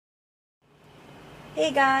Hey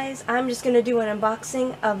guys, I'm just going to do an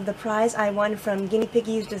unboxing of the prize I won from Guinea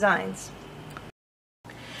Piggies Designs.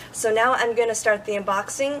 So now I'm going to start the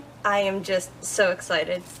unboxing. I am just so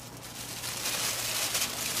excited.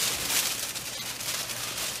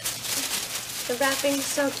 The wrapping is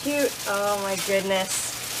so cute. Oh my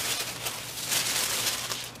goodness.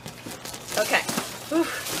 Okay, whew,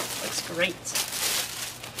 looks great.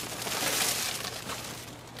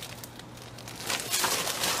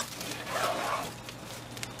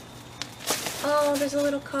 Oh, there's a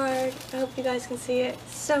little card. I hope you guys can see it.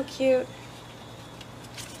 So cute.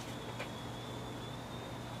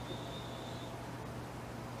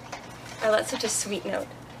 Oh, that's such a sweet note.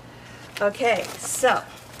 Okay, so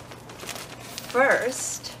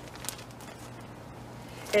first,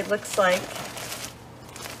 it looks like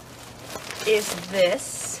is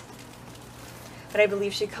this, what I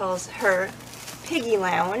believe she calls her Piggy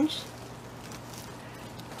Lounge.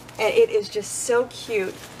 And it is just so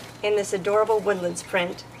cute in this adorable Woodlands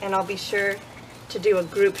print, and I'll be sure to do a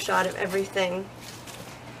group shot of everything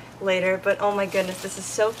later, but oh my goodness, this is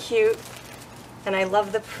so cute, and I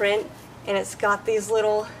love the print, and it's got these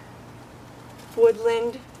little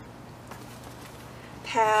woodland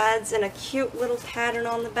pads and a cute little pattern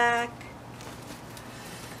on the back.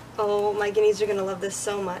 Oh, my guineas are going to love this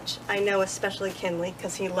so much. I know, especially Kinley,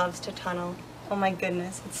 because he loves to tunnel. Oh my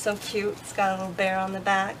goodness, it's so cute. It's got a little bear on the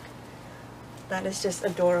back. That is just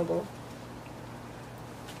adorable.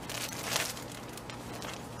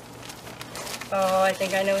 Oh, I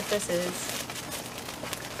think I know what this is.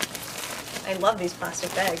 I love these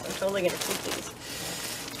plastic bags. I'm totally going to keep these.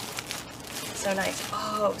 So nice.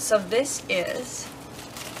 Oh, so this is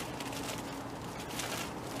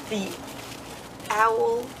the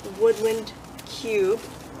Owl Woodland Cube.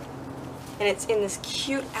 And it's in this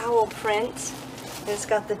cute owl print. And it's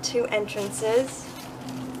got the two entrances.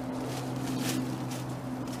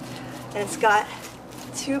 And it's got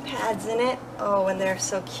two pads in it. Oh, and they're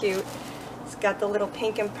so cute. It's got the little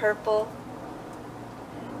pink and purple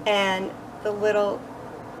and the little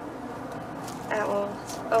owl.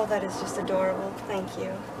 Oh, that is just adorable. Thank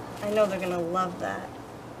you. I know they're going to love that.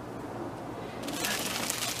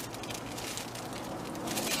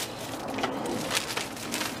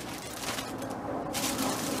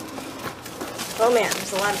 Oh man,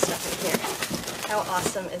 there's a lot of stuff in here. How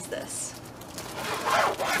awesome is this?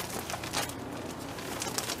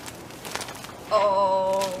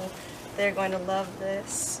 Oh, they're going to love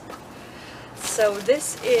this. So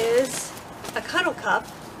this is a cuddle cup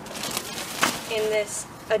in this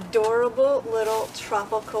adorable little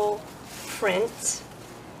tropical print.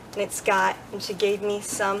 And it's got, and she gave me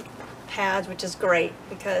some pads, which is great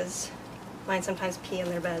because mine sometimes pee in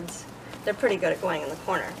their beds. They're pretty good at going in the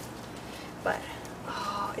corner. But,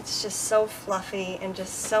 oh, it's just so fluffy and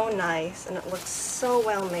just so nice, and it looks so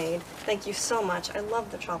well made. Thank you so much. I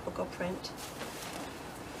love the tropical print.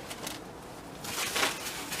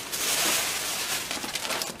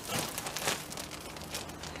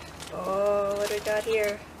 Oh, what do we got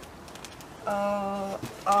here? Oh.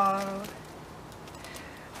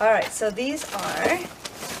 Alright, so these are, I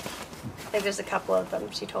think there's a couple of them,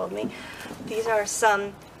 she told me. These are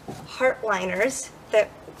some heart liners that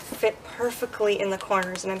fit perfectly in the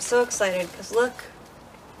corners, and I'm so excited because look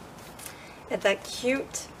at that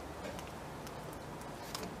cute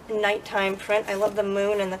nighttime print. I love the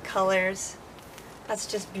moon and the colors. That's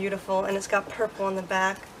just beautiful, and it's got purple on the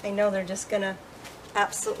back. I know they're just gonna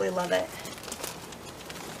absolutely love it.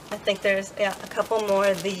 I think there's a couple more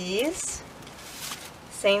of these.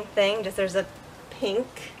 Same thing, just there's a pink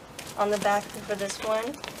on the back for this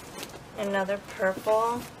one. Another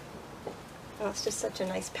purple. Oh, it's just such a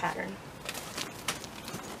nice pattern.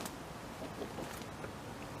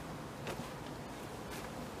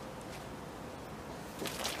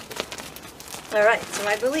 Alright, so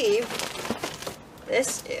I believe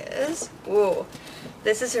this is, whoa,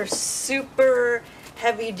 this is her super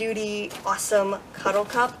heavy-duty, awesome cuddle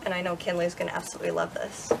cup, and I know Kinley's going to absolutely love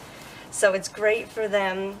this. So it's great for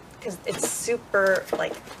them because it's super,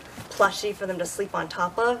 like, plushy for them to sleep on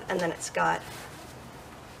top of, and then it's got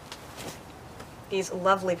these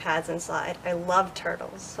lovely pads inside. I love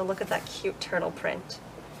turtles, so look at that cute turtle print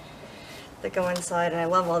that go inside, and I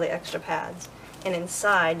love all the extra pads. And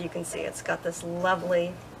inside, you can see it's got this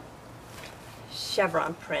lovely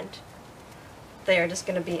chevron print. They are just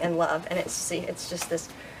going to be in love, and it's just this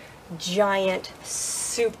giant,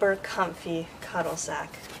 super comfy cuddle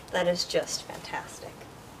sack. That is just fantastic.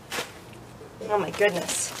 Oh my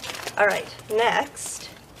goodness. Alright, next,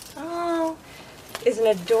 oh, is an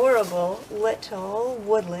adorable little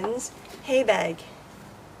Woodlands hay bag.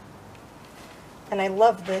 And I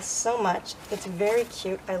love this so much. It's very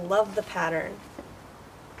cute. I love the pattern.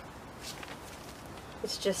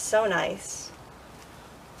 It's just so nice.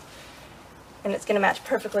 And it's going to match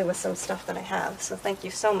perfectly with some stuff that I have. So thank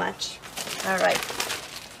you so much. All right.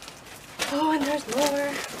 Oh, and there's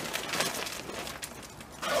more.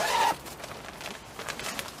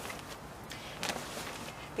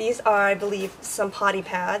 These are, I believe, some potty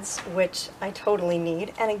pads, which I totally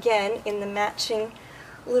need. And again, in the matching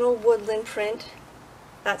little woodland print,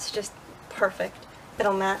 that's just perfect.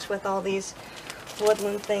 It'll match with all these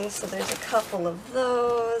woodland things, so there's a couple of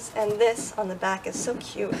those. And this on the back is so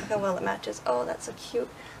cute. Look how well it matches. Oh, that's so cute.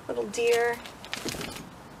 Little deer.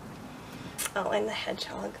 Oh, and the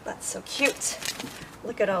hedgehog. That's so cute.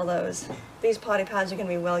 Look at all those. These potty pads are going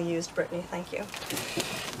to be well used, Brittany. Thank you.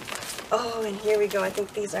 Oh, and here we go. I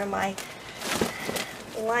think these are my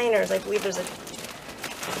liners. I believe there's a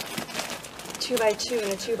 2x2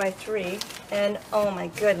 and a 2x3. And oh my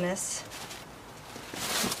goodness.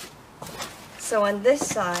 So on this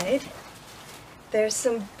side, there's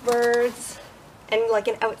some birds and like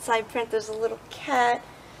an outside print. There's a little cat.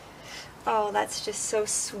 Oh, that's just so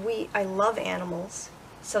sweet. I love animals.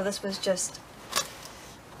 So this was just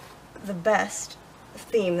the best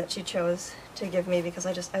theme that she chose to give me because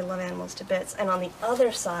I love animals to bits. And on the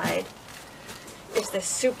other side is this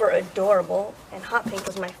super adorable, and hot pink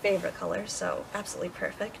was my favorite color, so absolutely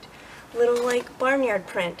perfect, little like barnyard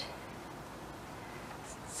print.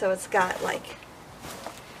 So it's got like,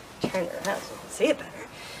 turn it around so you can see it better.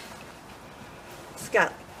 It's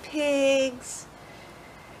got pigs,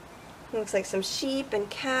 it looks like some sheep and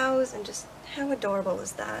cows, and just how adorable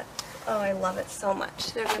is that? Oh, I love it so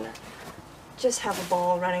much. They're gonna just have a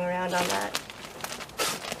ball running around on that.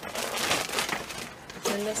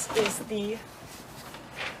 And this is the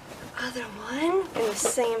other one in the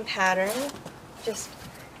same pattern. Just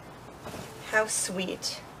how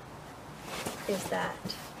sweet is that?